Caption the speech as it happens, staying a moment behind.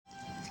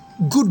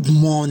Good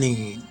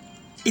morning.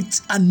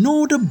 It's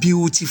another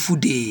beautiful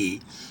day,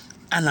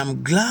 and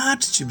I'm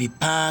glad to be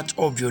part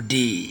of your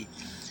day.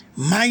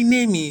 My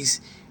name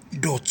is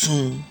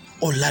Dotun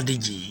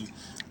Oladeji.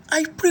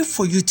 I pray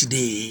for you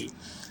today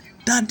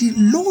that the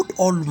Lord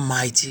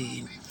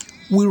Almighty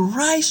will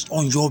rise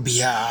on your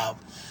behalf,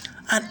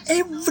 and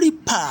every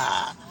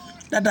power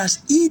that has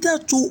either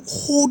to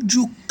hold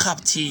you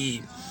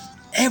captive,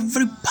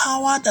 every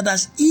power that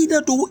has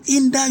either to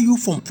hinder you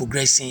from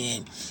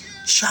progressing,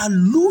 shall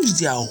lose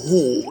their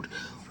hold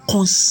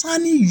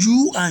concerning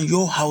you and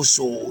your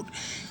household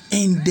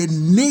in the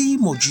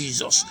name of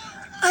Jesus.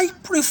 I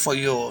pray for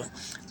you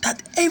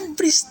that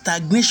every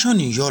stagnation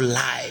in your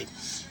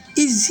life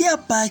is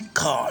hereby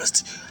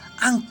cursed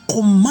and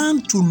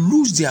command to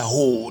lose their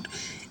hold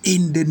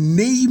in the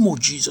name of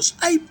Jesus.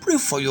 I pray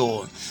for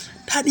you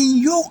that in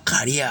your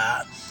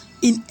career,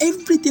 in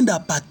everything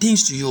that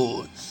pertains to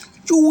you,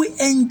 you will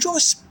enjoy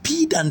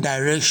speed and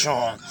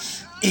direction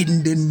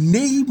in the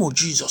name of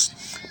Jesus.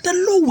 The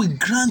Lord will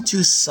grant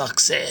you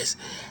success.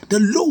 The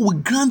Lord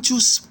will grant you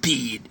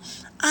speed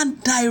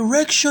and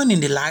direction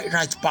in the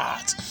right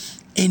path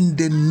in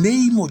the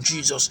name of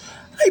Jesus.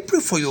 I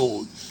pray for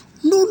you.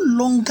 No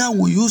longer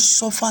will you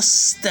suffer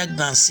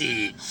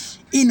stagnancy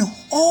in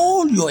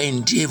all your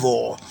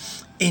endeavor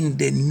in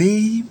the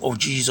name of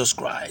Jesus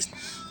Christ.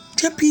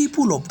 Dear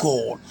people of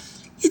God,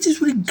 it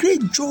is with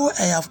great joy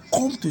I have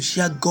come to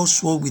share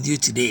God's word with you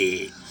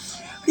today.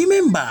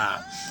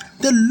 Remember,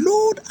 the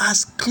Lord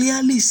has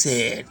clearly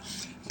said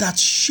that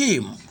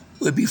shame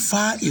will be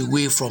far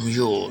away from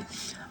you.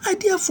 I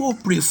therefore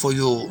pray for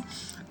you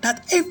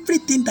that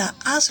everything that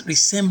has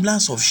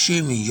resemblance of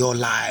shame in your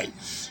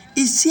life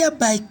is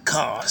hereby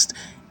cast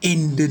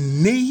in the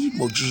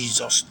name of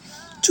Jesus.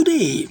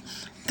 Today,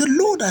 the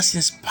Lord has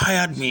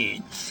inspired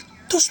me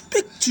to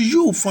speak to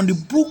you from the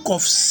book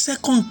of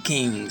 2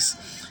 Kings.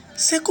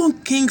 2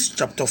 Kings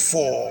chapter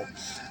 4,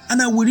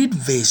 and I will read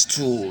verse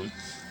 2.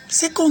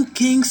 2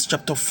 Kings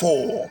chapter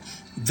 4,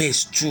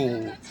 verse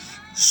 2.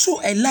 So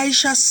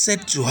Elisha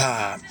said to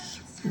her,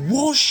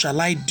 "What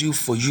shall I do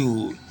for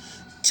you?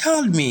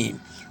 Tell me,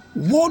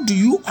 what do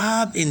you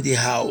have in the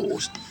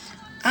house?"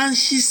 And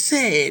she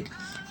said,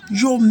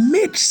 "Your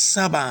maid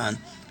servant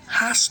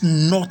has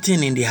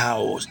nothing in the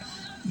house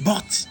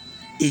but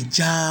a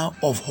jar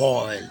of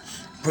oil."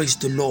 Praise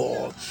the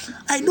Lord.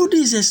 I know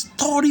this is a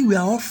story we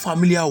are all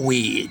familiar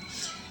with.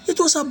 It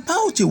was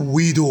about a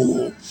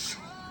widow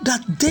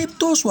that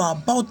debtors were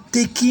about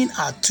taking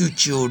her two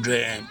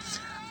children.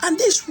 And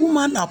this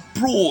woman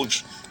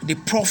approached the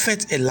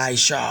prophet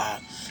Elisha,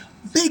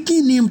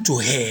 begging him to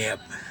help.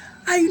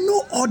 I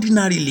know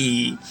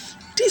ordinarily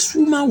this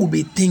woman will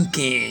be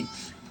thinking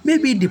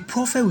maybe the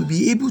prophet will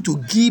be able to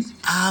give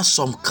her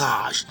some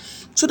cash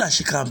so that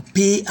she can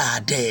pay her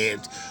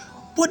debt.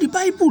 But the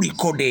Bible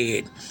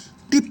recorded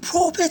the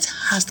prophet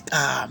asked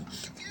her,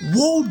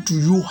 "What do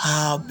you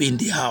have in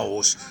the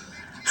house?"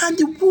 And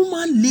the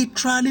woman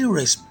literally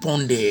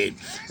responded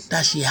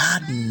that she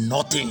had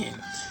nothing.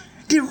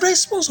 The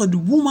response of the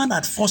woman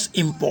at first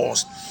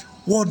impulse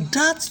was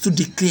that to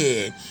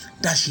declare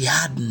that she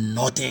had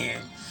nothing.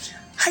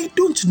 I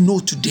don't know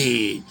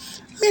today.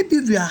 Maybe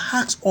we are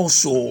asked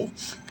also,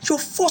 your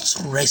first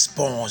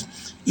response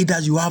is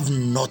that you have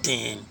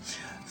nothing.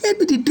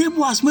 Maybe the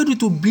devil has made you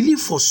to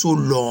believe for so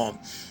long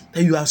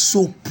that you are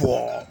so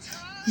poor.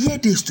 Hear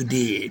this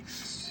today.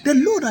 The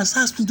Lord has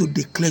asked me to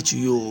declare to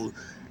you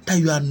that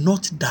you are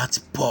not that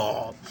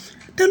poor.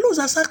 The Lord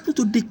has asked me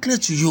to declare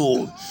to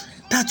you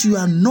that you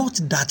are not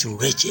that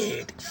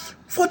wretched.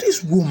 For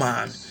this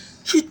woman,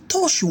 she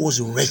thought she was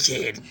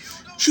wretched.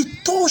 She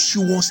thought she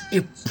was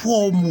a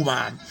poor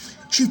woman.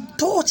 She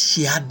thought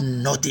she had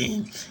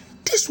nothing.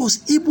 This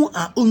was even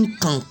her own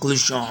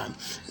conclusion.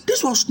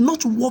 This was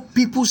not what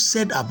people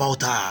said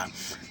about her.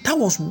 That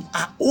was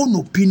her own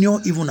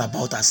opinion even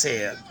about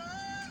herself.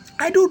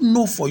 I don't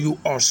know for you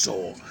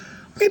also.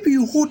 Maybe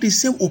you hold the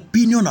same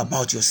opinion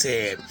about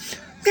yourself.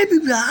 Maybe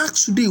we are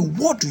asked today,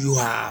 what do you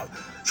have?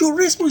 Your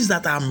response is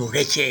that I'm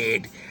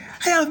wretched.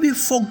 I have been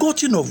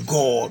forgotten of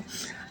God.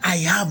 I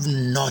have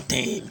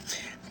nothing.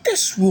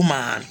 This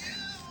woman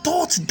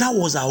thought that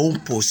was her own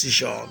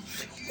position.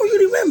 But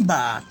you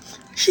remember,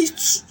 she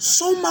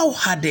somehow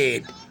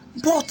added,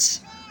 "But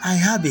I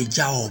have a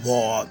jar of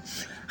oil."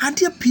 And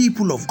dear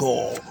people of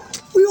God,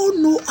 we all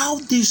know how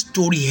this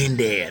story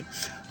ended.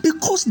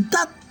 Because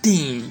that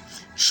thing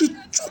she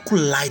took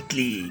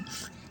lightly,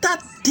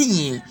 that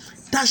thing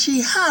that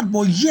she had,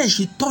 but yet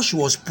she thought she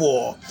was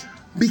poor,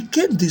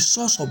 became the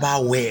source of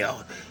her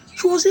wealth.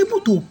 She was able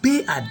to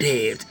pay her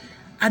debt,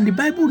 and the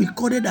Bible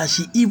recorded that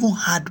she even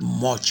had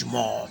much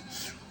more.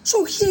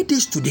 So hear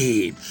this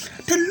today.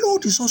 The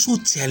Lord is also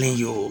telling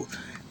you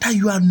that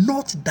you are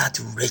not that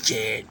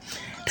wretched.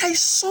 There is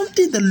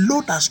something the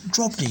Lord has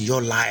dropped in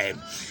your life.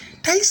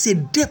 There is a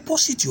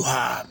deposit you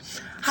have,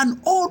 and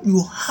all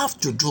you have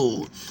to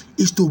do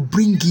is to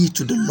bring it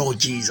to the Lord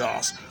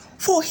Jesus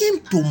for Him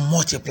to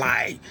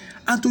multiply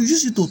and to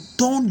use it to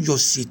turn your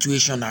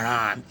situation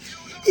around.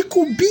 It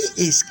could be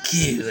a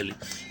skill,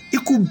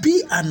 it could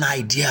be an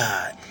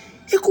idea,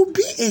 It could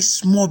be a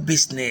small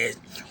business,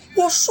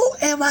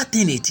 whatsoever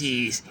thing it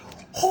is.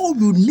 All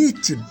you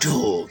need to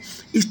do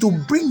is to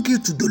bring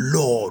it to the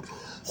Lord,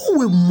 who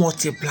will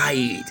multiply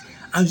it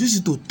and use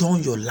it to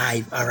turn your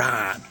life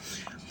around.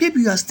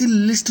 Maybe you are still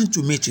listening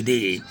to me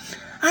today,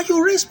 and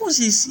your response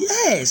is,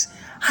 yes,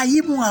 I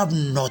even have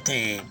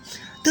nothing.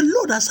 The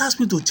Lord has asked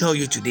me to tell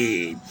you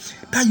today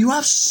that you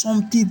have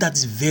something that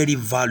is very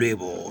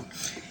valuable.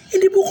 In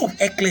the book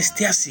of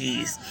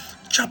Ecclesiastes,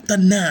 chapter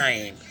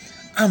 9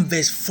 and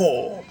verse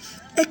 4,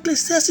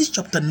 Ecclesiastes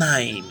chapter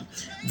 9,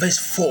 verse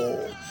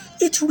 4,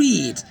 it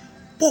reads,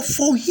 "But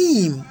for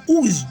him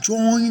who is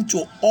joined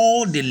to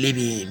all the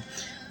living,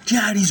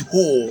 there is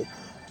hope.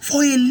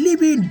 For a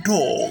living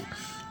dog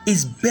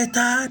is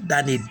better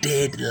than a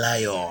dead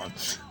lion."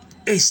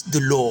 It's the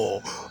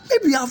Lord.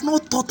 Maybe you have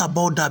not thought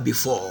about that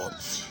before.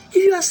 If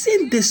you are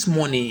saying this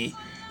morning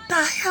that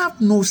I have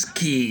no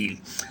skill,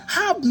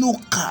 I have no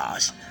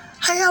cash,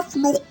 I have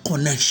no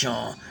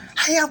connection,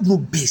 I have no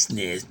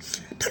business,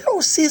 the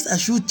Lord says I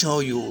should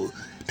tell you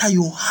that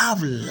you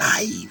have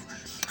life.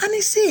 And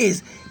He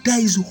says there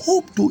is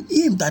hope to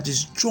him that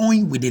is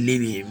joined with the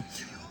living.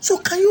 So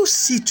can you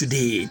see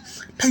today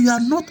that you are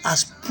not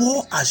as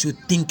poor as you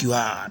think you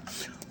are?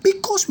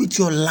 Because with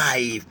your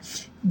life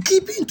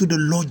given to the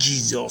Lord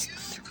Jesus,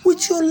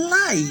 with your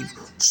life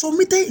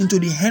submitted into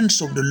the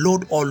hands of the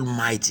Lord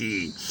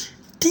Almighty,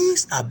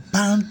 things are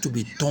bound to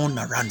be turned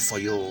around for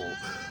you.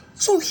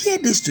 So hear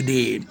this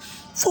today.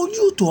 For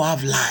you to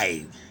have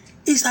life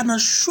is an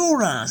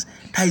assurance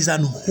that is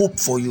an hope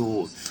for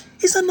you.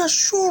 It's an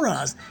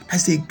assurance that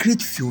is a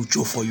great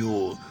future for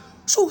you.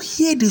 So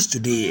hear this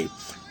today.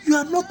 You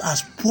are not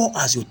as poor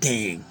as you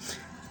think.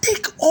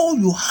 Take all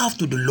you have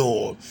to the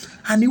Lord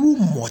and He will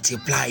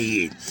multiply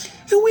it.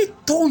 He will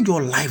turn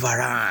your life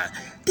around.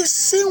 The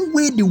same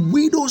way the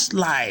widow's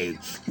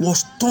life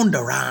was turned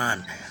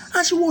around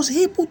and she was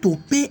able to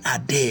pay her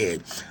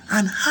debt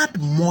and had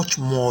much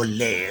more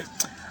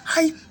left.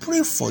 I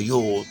pray for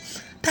you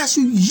that as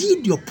you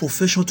yield your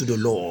profession to the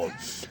Lord,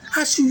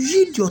 as you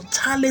yield your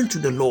talent to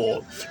the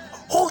Lord,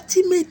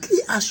 ultimately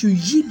as you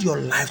yield your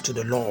life to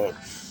the Lord,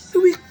 it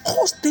will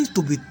cause things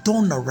to be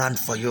turned around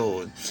for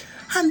you.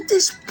 And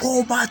this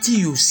poverty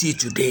you see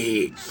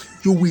today,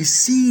 you will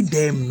see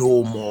them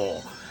no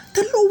more.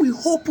 The Lord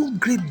will open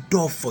great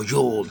doors for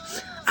you,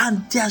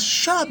 and there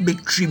shall be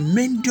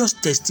tremendous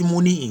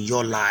testimony in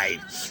your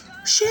life.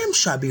 Shame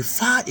shall be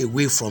far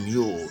away from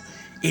you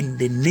in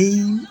the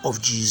name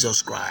of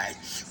Jesus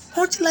Christ.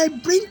 Until I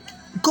bring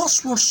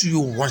God's words to you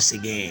once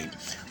again,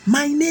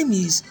 my name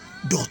is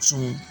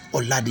Dotun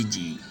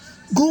Oladiji.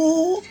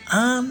 Go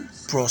and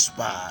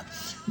prosper.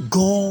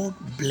 God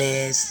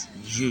bless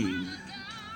you.